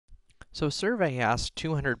So a survey asked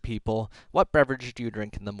 200 people, what beverage do you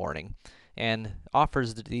drink in the morning? And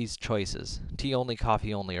offers these choices, tea only,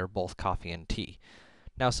 coffee only, or both coffee and tea.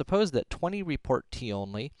 Now suppose that 20 report tea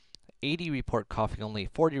only, 80 report coffee only,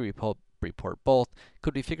 40 report both.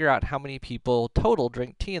 Could we figure out how many people total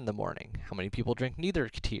drink tea in the morning? How many people drink neither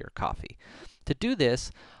tea or coffee? To do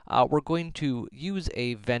this, we're going to use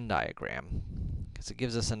a Venn diagram, because it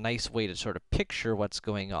gives us a nice way to sort of picture what's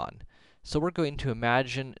going on. So we're going to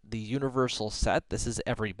imagine the universal set. This is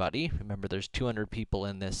everybody. Remember, there's 200 people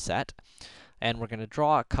in this set. And we're going to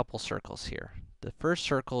draw a couple circles here. The first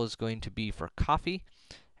circle is going to be for coffee,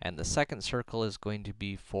 and the second circle is going to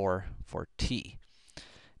be for tea.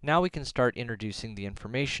 Now we can start introducing the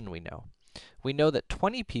information we know. We know that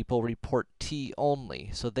 20 people report tea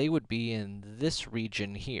only, so they would be in this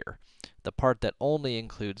region here. The part that only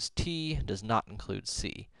includes tea does not include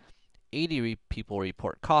C. 80 people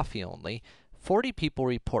report coffee only. 40 people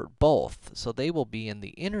report both, so they will be in the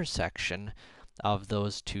intersection of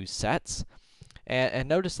those two sets. And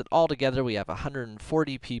notice that altogether we have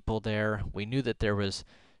 140 people there. We knew that there was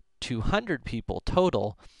 200 people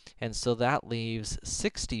total, and so that leaves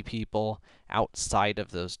 60 people outside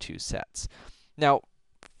of those two sets. Now,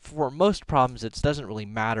 for most problems, it doesn't really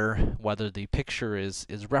matter whether the picture is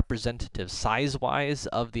representative size-wise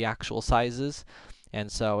of the actual sizes,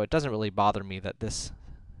 and so it doesn't really bother me that this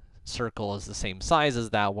circle is the same size as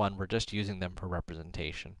that one. We're just using them for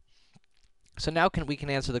representation. So now we can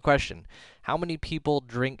answer the question, how many people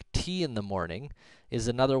drink tea in the morning is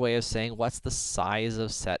another way of saying what's the size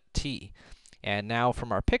of set T. And now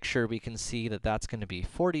from our picture, we can see that that's going to be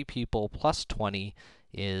 40 people plus 20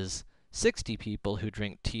 is 60 people who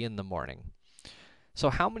drink tea in the morning. So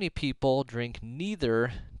how many people drink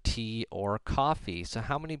neither tea or coffee? So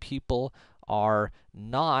how many people are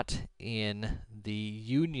not in the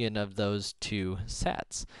union of those two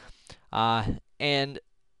sets? And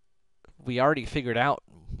we already figured out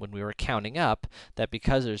when we were counting up that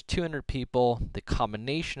because there's 200 people, the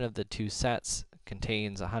combination of the two sets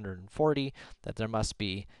contains 140, that there must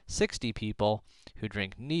be 60 people who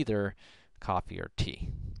drink neither coffee or tea.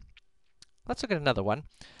 Let's look at another one.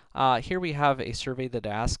 Here we have a survey that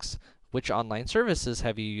asks, which online services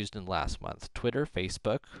have you used in the last month? Twitter,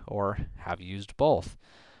 Facebook, or have you used both?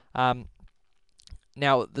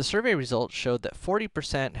 Now, the survey results showed that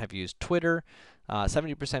 40% have used Twitter,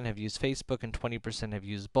 70% have used Facebook, and 20% have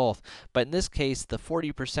used both. But in this case, the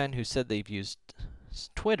 40% who said they've used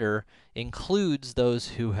Twitter includes those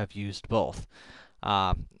who have used both.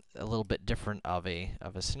 A little bit different of a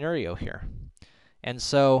scenario here. And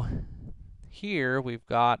so here we've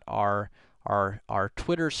got our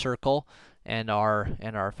Twitter circle and our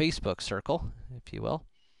Facebook circle, if you will.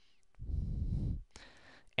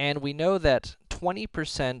 And we know that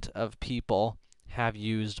 20% of people have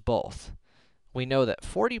used both. We know that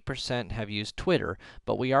 40% have used Twitter,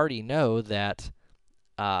 but we already know that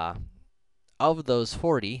of those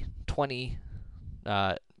 40, 20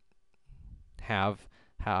 have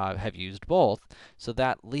used both, so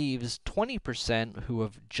that leaves 20% who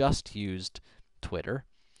have just used Twitter.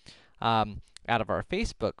 Out of our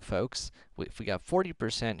Facebook folks, if we got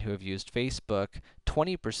 40% who have used Facebook,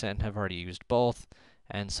 20% have already used both,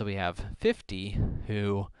 and so we have 50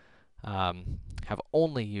 who have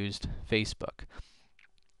only used Facebook.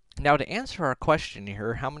 Now, to answer our question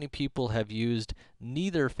here, how many people have used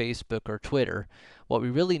neither Facebook or Twitter, what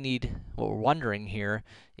we're wondering here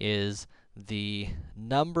is the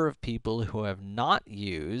number of people who have not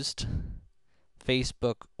used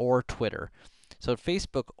Facebook or Twitter. So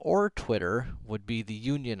Facebook or Twitter would be the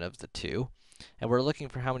union of the two, and we're looking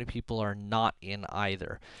for how many people are not in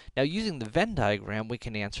either. Now, using the Venn diagram, we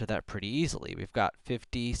can answer that pretty easily. We've got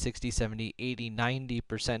 50, 60, 70, 80,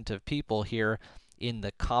 90% of people here in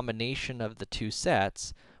the combination of the two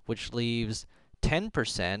sets, which leaves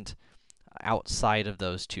 10% outside of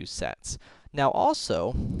those two sets. Now,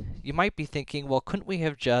 also, you might be thinking, well, couldn't we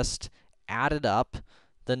have just added up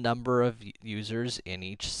the number of users in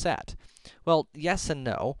each set? Well, yes and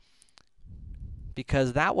no,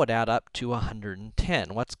 because that would add up to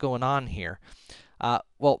 110. What's going on here?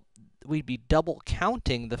 Well, we'd be double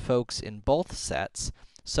counting the folks in both sets.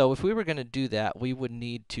 So if we were going to do that, we would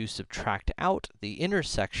need to subtract out the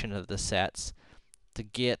intersection of the sets to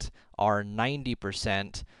get our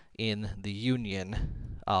 90% in the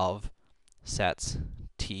union of sets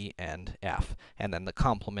T and F. And then the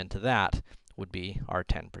complement to that would be our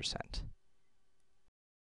 10%.